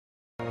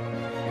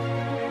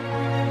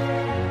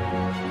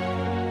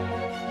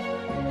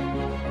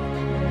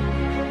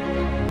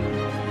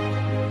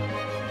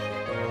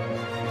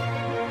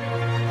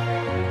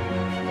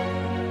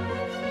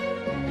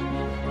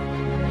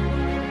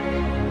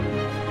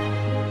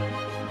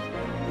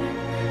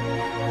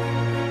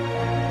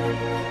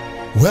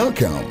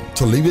Welcome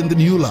to Living the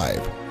New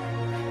Life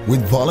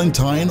with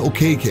Valentine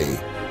Okeke.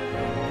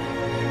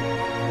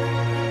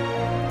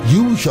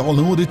 You shall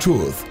know the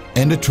truth,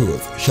 and the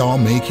truth shall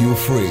make you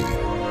free.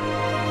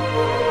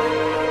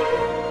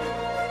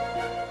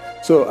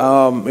 So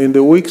in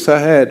the weeks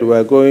ahead,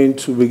 we're going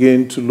to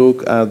begin to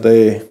look at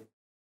the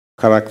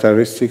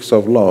characteristics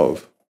of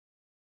love.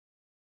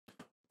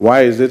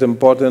 Why is it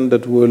important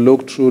that we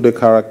look through the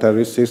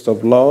characteristics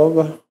of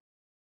love?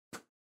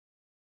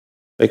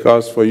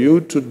 Because for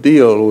you to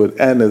deal with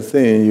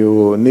anything,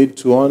 you need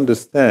to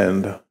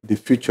understand the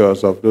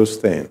features of those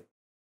things.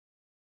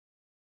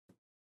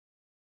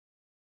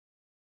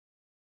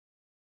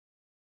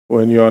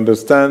 When you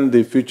understand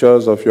the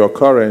features of your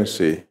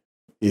currency,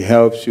 it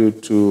helps you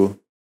to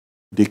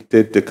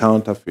dictate the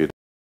counterfeit.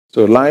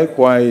 So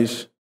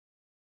likewise,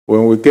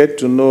 when we get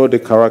to know the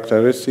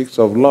characteristics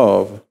of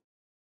love,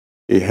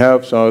 it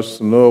helps us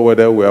to know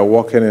whether we are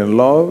walking in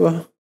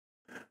love,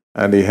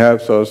 and it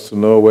helps us to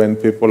know when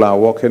people are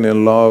walking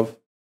in love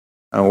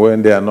and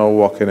when they are not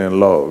walking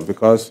in love.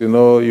 Because,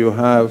 you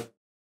have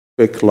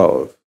fake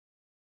love.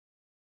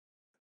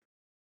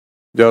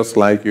 Just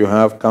like you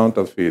have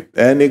counterfeit.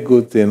 Any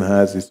good thing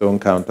has its own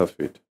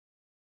counterfeit.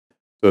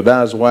 So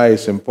that's why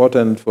it's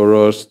important for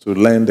us to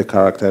learn the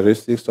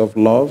characteristics of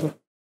love.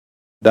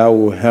 That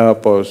will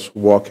help us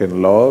walk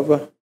in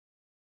love.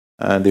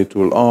 And it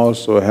will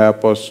also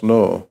help us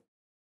know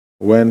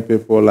when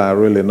people are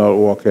really not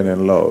walking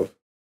in love.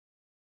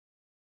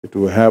 It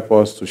will help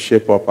us to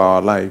shape up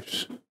our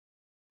lives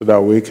so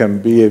that we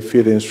can be a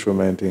fit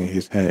instrument in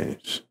His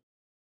hands.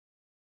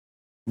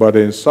 But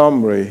in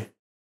summary,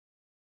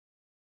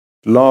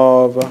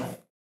 love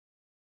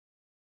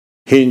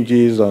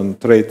hinges on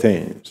three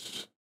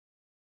things.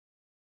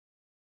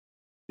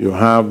 You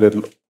have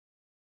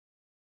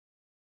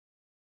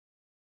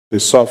the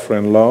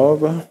suffering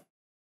love,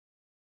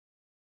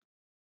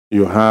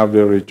 you have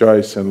the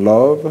rejoicing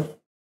love,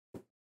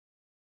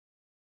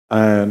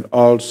 and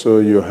also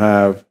you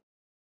have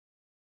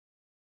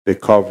the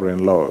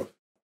covering love.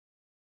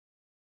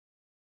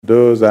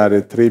 Those are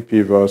the three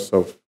pivots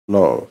of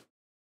love.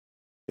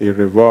 It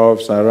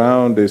revolves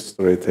around these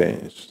three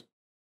things.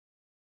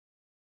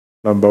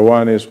 Number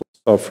one is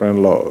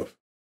suffering love.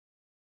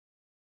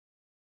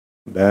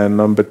 Then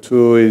number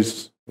two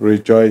is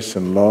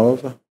rejoicing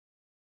love.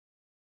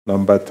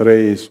 Number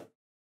three is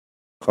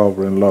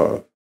covering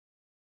love.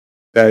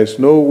 There is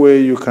no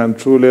way you can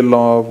truly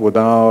love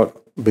without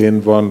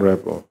being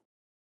vulnerable.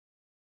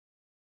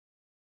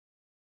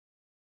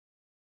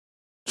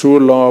 True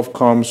love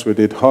comes with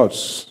its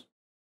hurts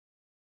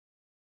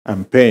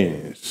and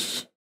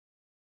pains.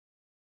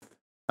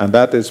 And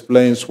that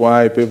explains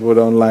why people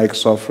don't like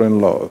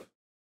suffering love.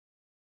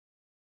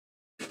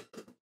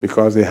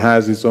 Because it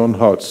has its own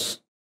hurts.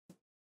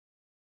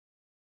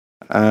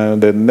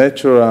 And the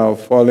natural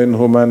fallen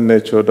human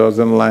nature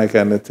doesn't like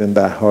anything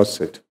that hurts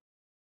it.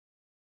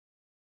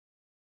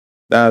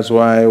 That's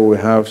why we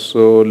have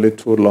so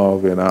little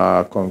love in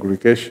our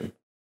congregation.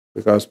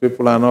 Because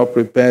people are not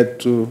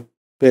prepared to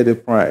pay the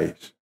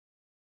price.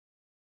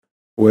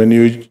 When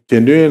you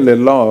genuinely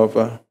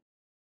love,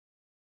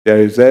 there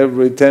is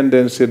every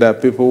tendency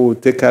that people will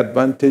take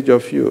advantage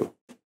of you.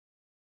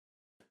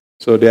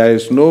 So there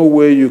is no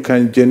way you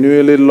can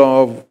genuinely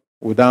love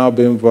without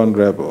being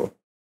vulnerable.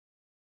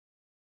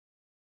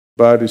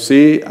 But you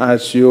see,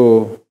 as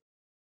you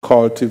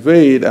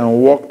cultivate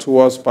and walk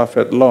towards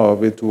perfect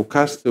love, it will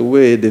cast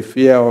away the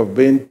fear of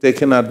being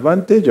taken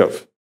advantage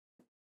of.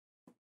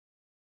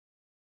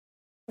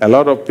 A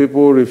lot of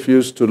people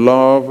refuse to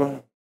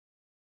love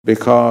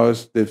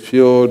because they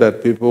feel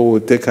that people will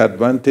take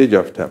advantage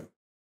of them.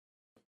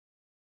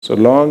 So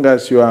long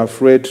as you are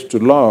afraid to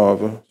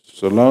love,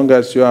 so long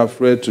as you are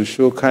afraid to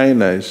show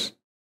kindness,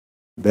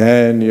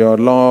 then your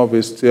love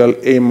is still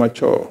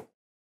immature.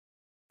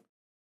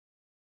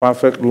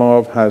 Perfect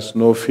love has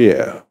no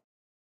fear.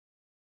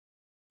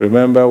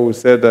 Remember, we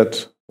said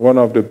that one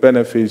of the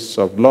benefits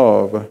of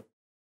love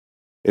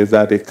is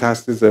that it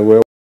casts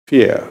away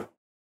fear.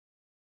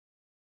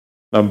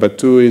 Number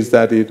two is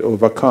that it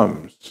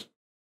overcomes.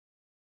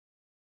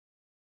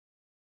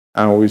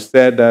 And we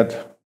said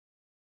that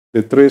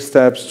the three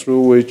steps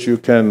through which you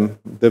can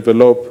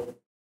develop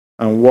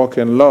and walk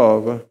in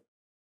love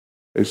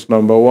is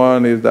number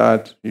one is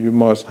that you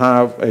must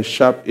have a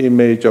sharp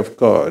image of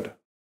God,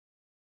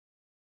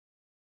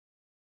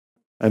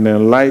 an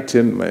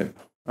enlightenment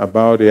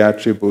about the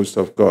attributes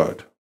of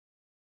God.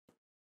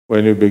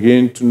 When you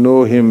begin to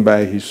know Him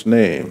by His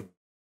name,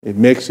 it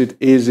makes it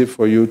easy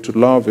for you to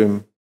love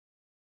Him.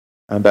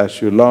 And as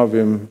you love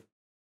Him,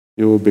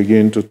 you will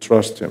begin to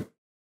trust Him.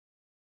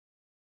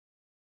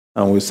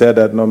 And we said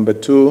that number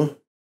two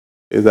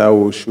is that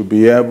we should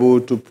be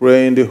able to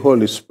pray in the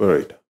Holy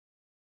Spirit.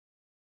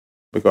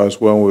 Because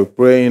when we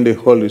pray in the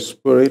Holy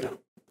Spirit,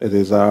 it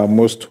is our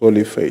most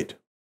holy faith.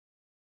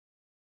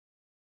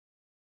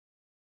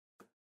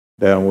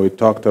 Then we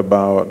talked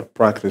about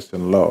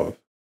practicing love.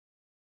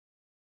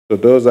 So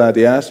those are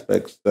the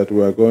aspects that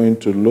we are going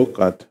to look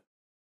at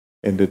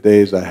in the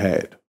days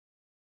ahead.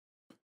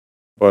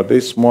 But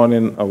this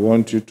morning, I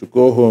want you to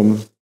go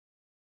home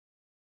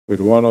with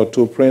one or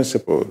two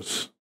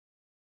principles.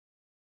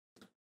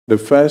 The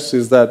first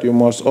is that you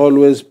must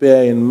always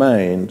bear in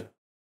mind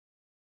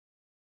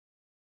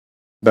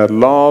that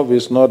love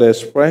is not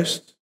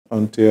expressed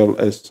until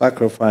a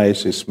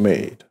sacrifice is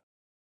made.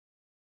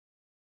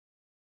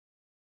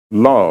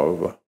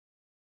 Love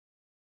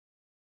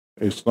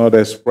is not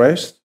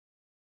expressed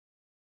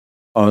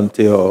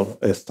until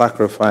a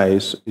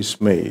sacrifice is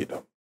made.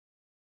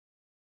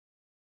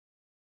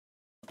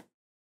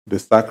 The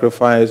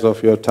sacrifice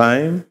of your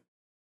time,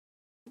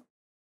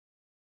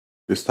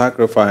 the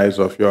sacrifice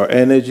of your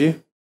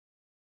energy,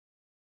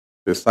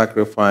 the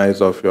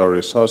sacrifice of your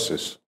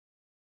resources.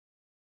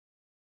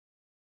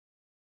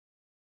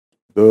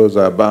 Those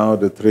are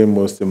about the three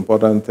most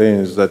important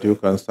things that you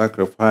can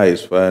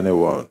sacrifice for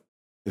anyone,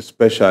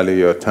 especially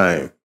your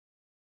time.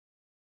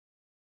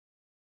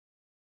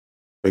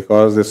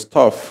 Because the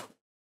stuff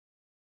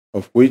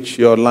of which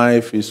your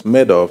life is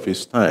made of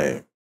is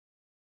time.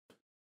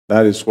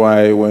 That is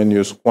why when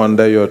you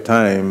squander your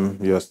time,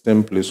 you're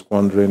simply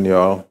squandering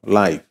your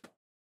life.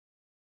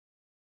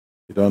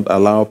 You don't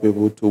allow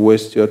people to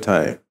waste your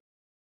time.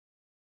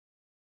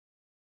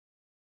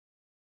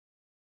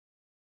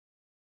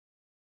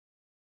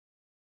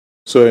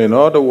 So in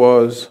other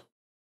words,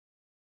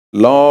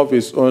 love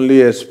is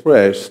only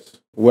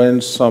expressed when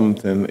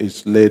something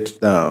is laid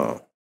down.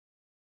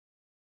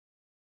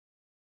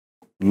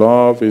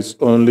 Love is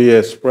only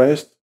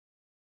expressed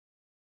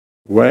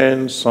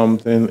when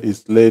something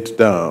is laid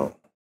down.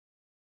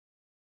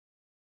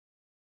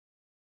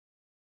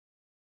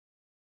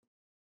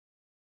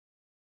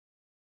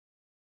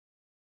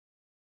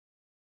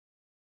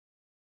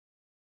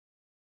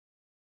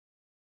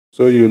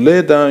 So you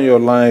lay down your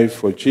life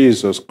for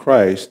Jesus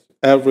Christ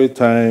every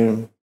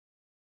time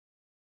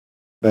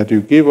that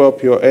you give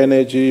up your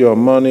energy, your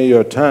money,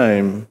 your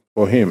time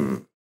for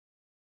Him.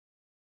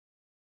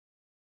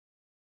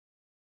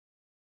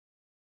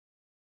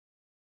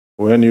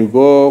 When you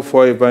go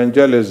for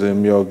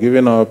evangelism, you're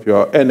giving up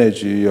your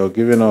energy, you're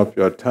giving up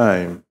your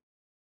time,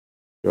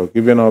 you're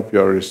giving up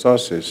your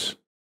resources.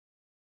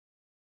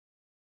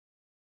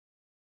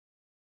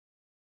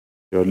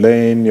 You're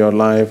laying your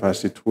life,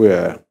 as it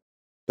were,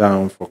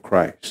 down for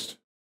Christ.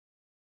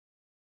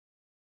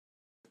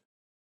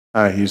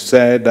 And He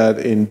said that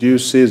in due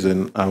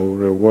season, I will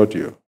reward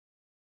you.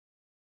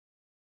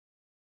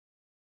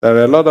 There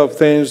are a lot of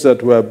things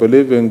that we are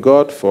believing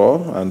God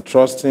for and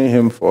trusting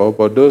Him for,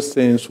 but those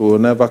things will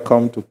never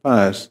come to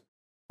pass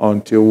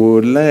until we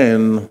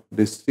learn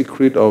the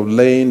secret of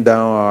laying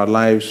down our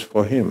lives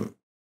for Him.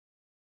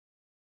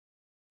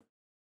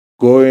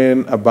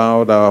 Going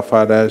about our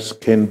Father's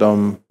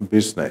kingdom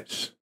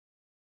business.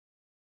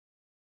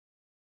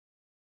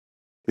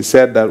 He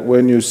said that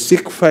when you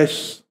seek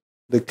first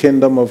the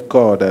kingdom of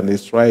God and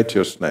His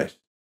righteousness,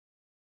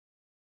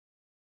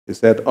 He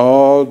said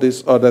all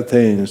these other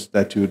things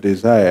that you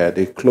desire,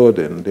 the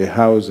clothing, the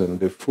housing,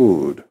 the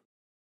food,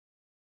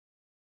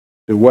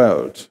 the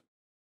wealth,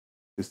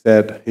 He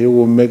said He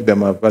will make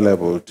them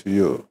available to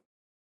you.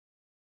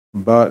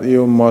 But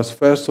you must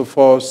first of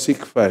all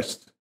seek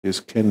first His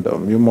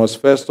kingdom. You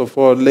must first of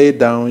all lay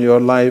down your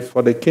life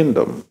for the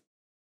kingdom.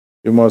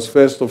 You must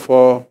first of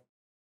all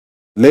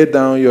lay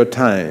down your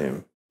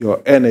time,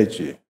 your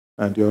energy,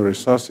 and your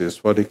resources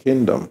for the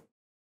kingdom,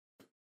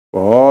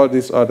 for all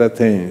these other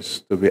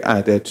things to be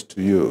added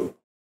to you.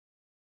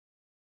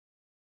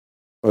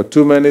 But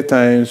too many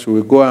times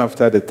we go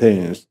after the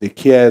things, the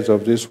cares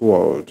of this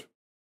world,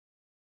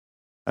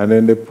 and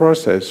in the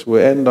process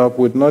we end up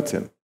with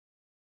nothing.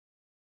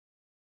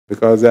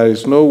 Because there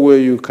is no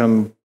way you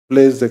can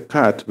place the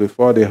cart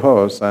before the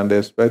horse and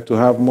expect to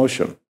have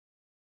motion.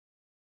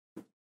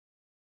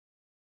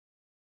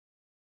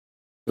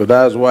 So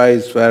that's why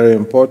it's very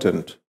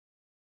important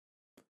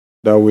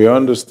that we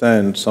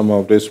understand some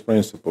of these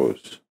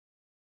principles.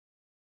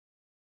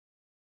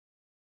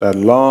 That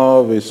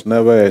love is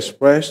never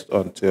expressed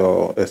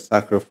until a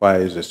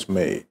sacrifice is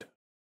made.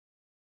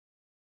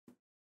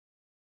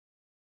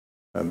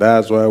 And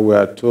that's why we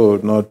are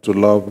told not to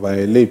love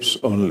by lips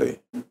only.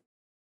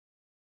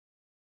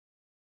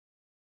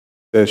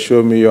 They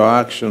show me your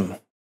action,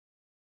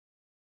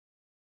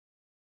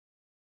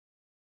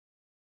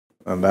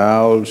 and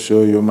I'll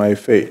show you my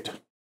faith.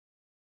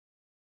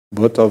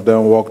 Both of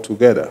them work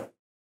together.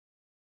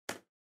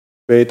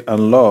 Faith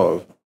and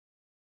love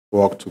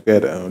work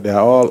together. They are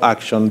all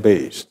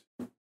action-based.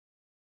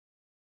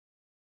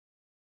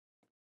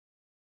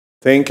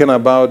 Thinking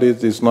about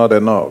it is not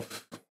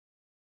enough.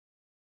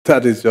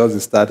 That is just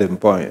the starting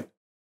point.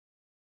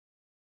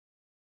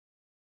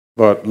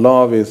 But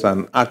love is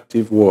an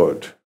active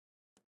word.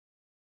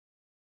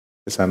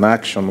 It's an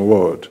action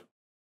word.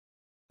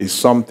 It's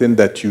something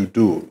that you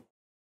do.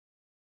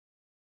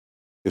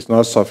 It's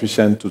not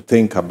sufficient to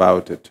think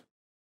about it.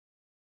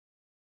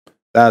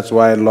 That's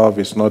why love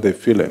is not a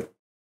feeling.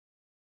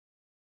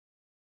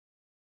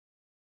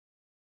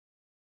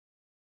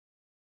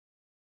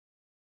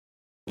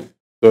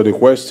 So the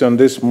question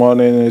this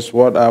morning is,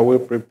 what are we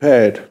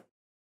prepared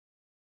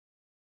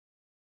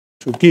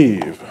to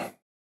give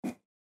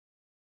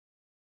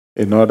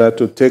in order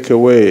to take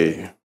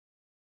away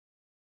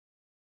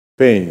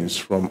pains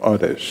from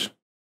others?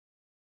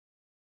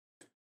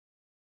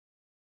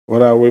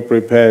 What are we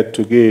prepared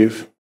to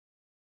give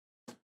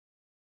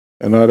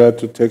in order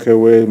to take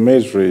away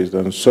miseries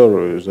and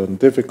sorrows and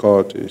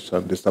difficulties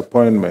and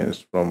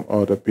disappointments from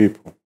other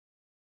people?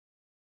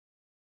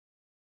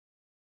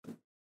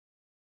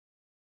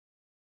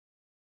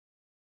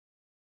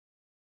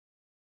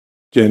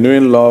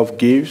 Genuine love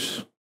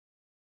gives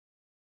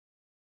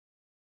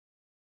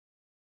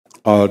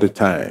all the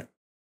time,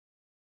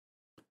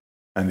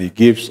 and it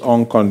gives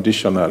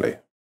unconditionally.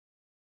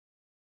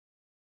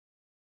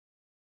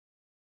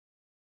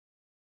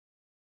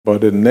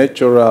 But the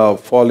natural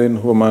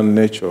fallen human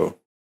nature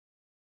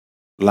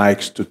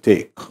likes to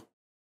take.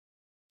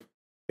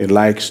 It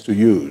likes to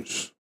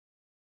use.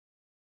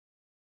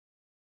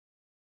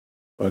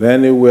 But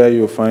anywhere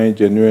you find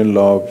genuine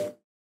love,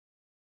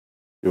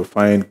 you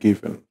find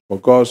giving. For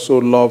God so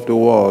loved the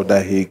world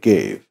that he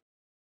gave.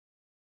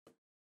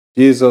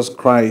 Jesus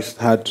Christ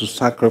had to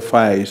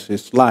sacrifice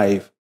his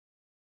life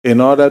in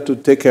order to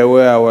take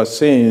away our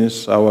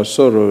sins, our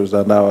sorrows,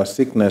 and our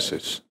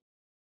sicknesses.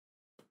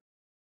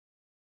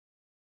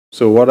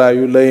 So what are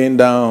you laying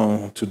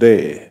down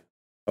today?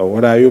 Or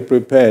what are you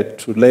prepared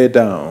to lay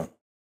down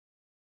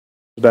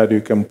so that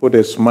you can put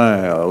a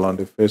smile on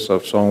the face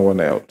of someone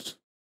else?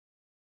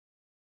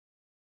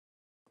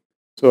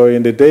 So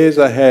in the days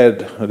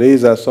ahead,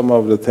 these are some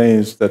of the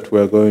things that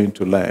we're going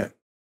to learn.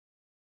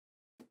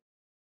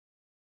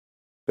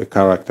 The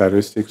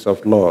characteristics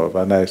of love.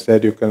 And I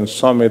said you can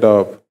sum it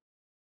up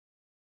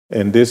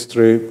in these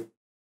three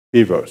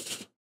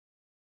pivots: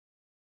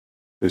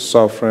 the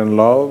suffering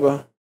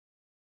love,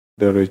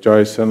 the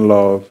rejoicing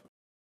love,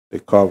 the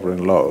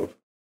covering love.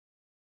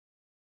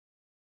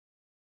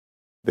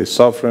 The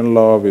suffering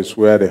love is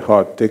where the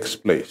heart takes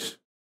place.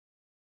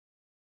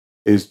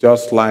 It's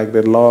just like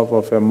the love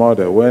of a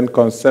mother. When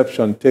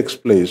conception takes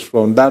place,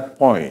 from that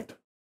point,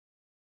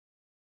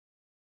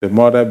 the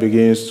mother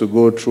begins to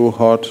go through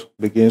hurt,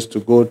 begins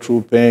to go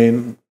through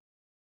pain.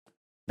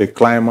 The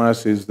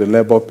climax is the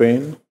labor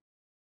pain.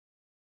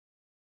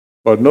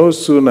 But no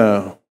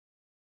sooner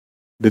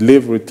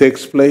delivery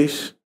takes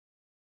place,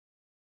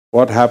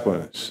 what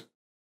happens?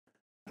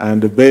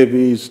 And the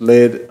baby is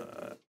laid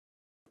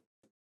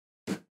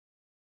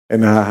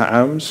in her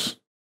arms,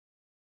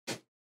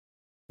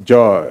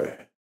 joy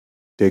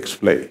takes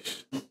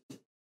place.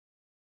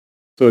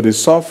 So the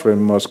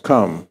suffering must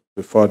come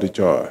before the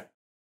joy.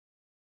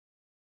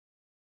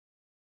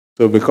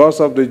 So because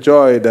of the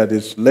joy that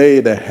is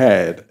laid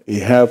ahead,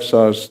 it helps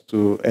us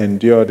to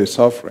endure the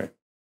suffering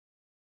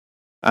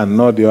and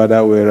not the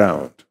other way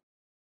around.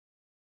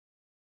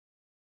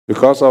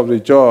 Because of the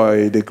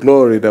joy, the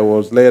glory that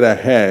was laid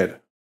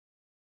ahead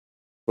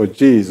for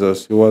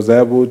Jesus, he was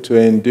able to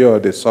endure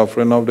the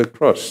suffering of the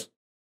cross.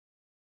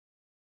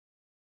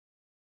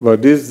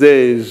 But these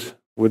days,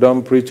 we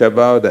don't preach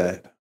about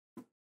that.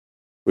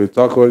 We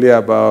talk only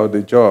about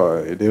the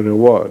joy, the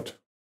reward.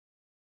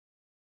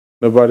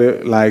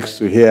 Nobody likes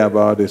to hear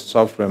about the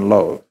suffering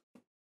love.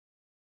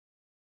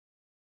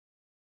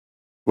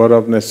 But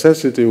of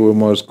necessity, we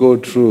must go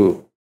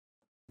through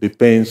the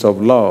pains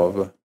of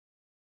love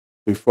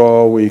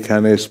before we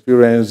can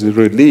experience the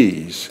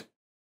release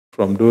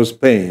from those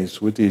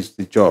pains, which is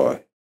the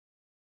joy.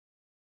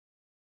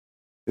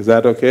 Is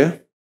that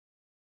okay?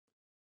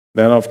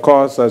 Then, of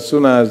course, as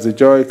soon as the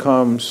joy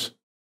comes,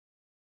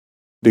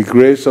 the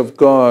grace of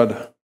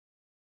God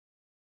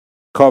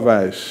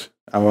covers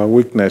our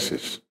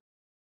weaknesses.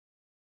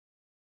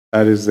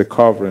 That is the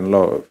covering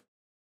love.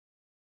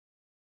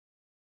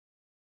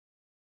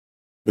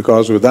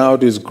 Because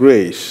without his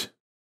grace,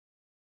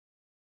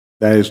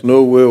 there is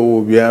no way we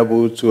will be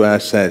able to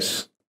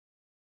access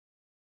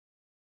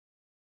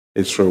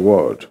its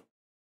reward.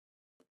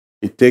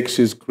 It takes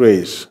his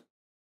grace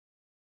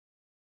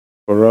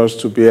for us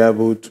to be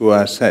able to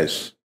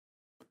access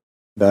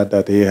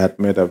that he had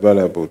made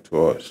available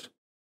to us.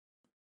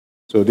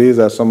 So these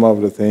are some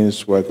of the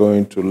things we're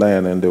going to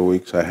learn in the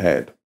weeks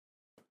ahead.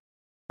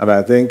 And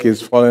I think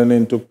it's falling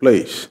into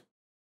place.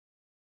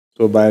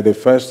 So by the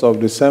 1st of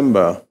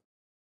December,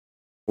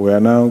 we are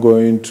now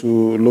going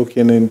to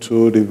looking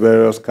into the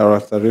various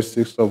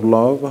characteristics of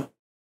love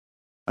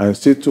and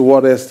see to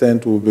what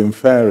extent we've been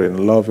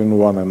faring, loving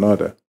one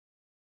another,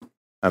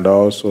 and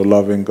also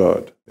loving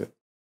God.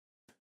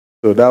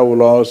 So that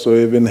will also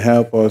even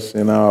help us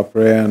in our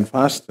prayer and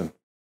fasting.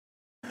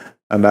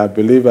 And I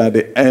believe at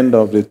the end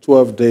of the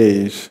 12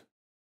 days,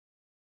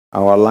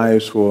 our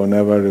lives will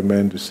never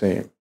remain the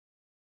same.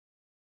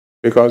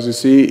 Because you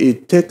see,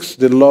 it takes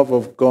the love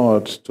of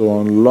God to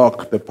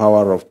unlock the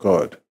power of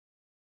God.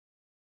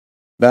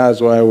 That's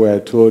why we are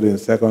told in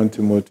 2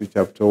 Timothy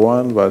chapter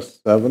 1,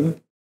 verse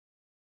 7,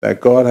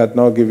 that God had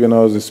not given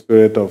us the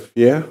spirit of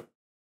fear,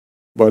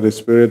 but the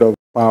spirit of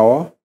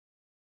power,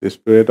 the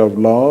spirit of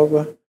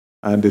love,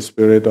 and the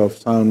spirit of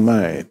sound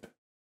mind.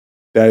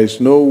 There is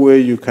no way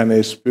you can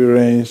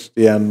experience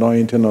the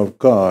anointing of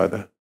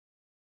God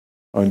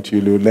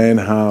until you learn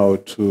how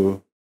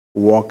to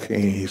walk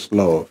in his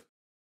love.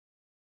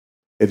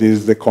 It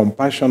is the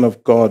compassion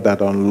of God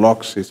that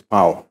unlocks his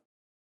power.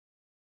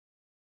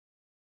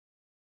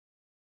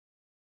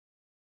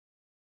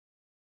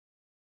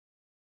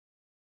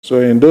 So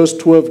in those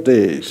 12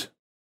 days,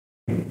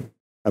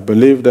 I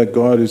believe that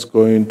God is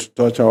going to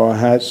touch our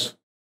hearts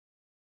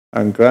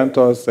and grant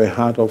us a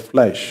heart of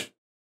flesh.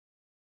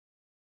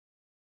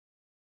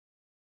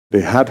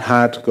 The hard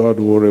heart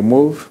God will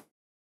remove.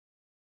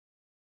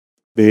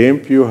 The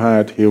impure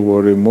heart he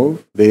will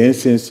remove. The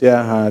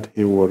insincere heart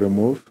he will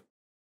remove.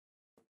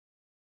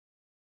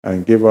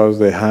 And give us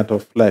the heart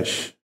of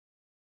flesh.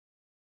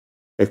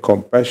 A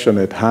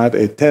compassionate heart,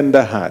 a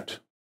tender heart.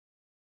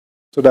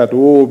 So that we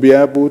will be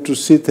able to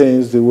see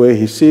things the way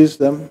he sees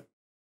them.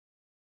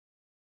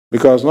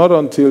 Because not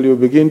until you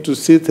begin to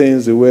see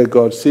things the way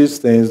God sees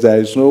things, there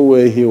is no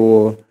way he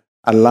will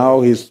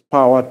allow his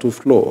power to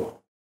flow.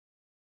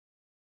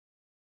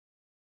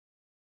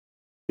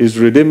 His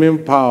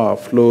redeeming power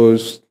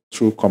flows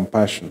through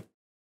compassion.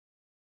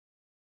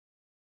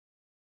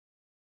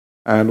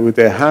 And with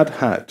a hard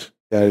heart,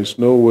 there is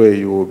no way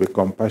you will be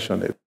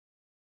compassionate.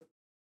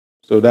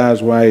 So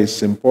that's why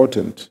it's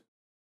important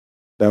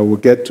that we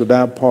get to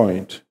that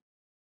point,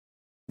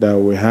 that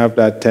we have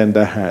that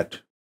tender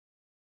heart.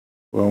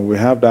 When we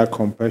have that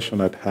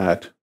compassionate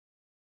heart,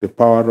 the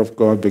power of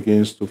God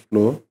begins to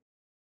flow.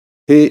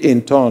 He,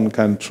 in turn,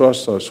 can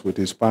trust us with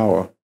his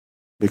power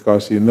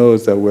because he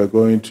knows that we're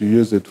going to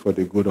use it for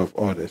the good of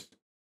others.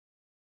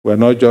 We're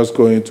not just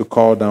going to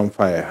call down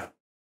fire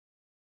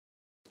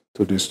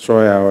to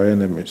destroy our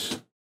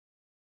enemies,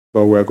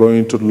 but we're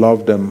going to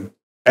love them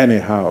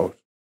anyhow,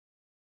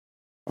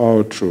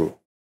 all true.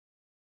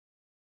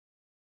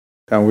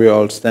 Can we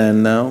all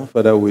stand now?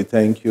 Father, we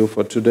thank you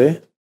for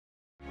today.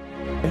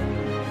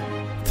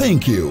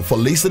 Thank you for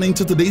listening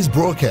to today's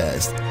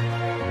broadcast.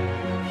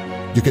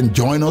 You can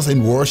join us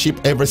in worship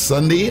every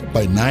Sunday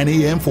by 9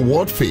 a.m. for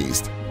Word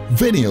Feast.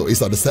 Venue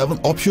is at the 7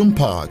 Option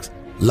Parks,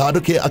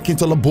 Ladoke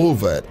Akintola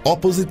Boulevard,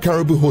 opposite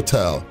Caribou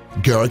Hotel,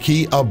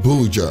 Garki,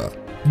 Abuja.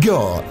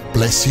 God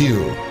bless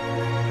you.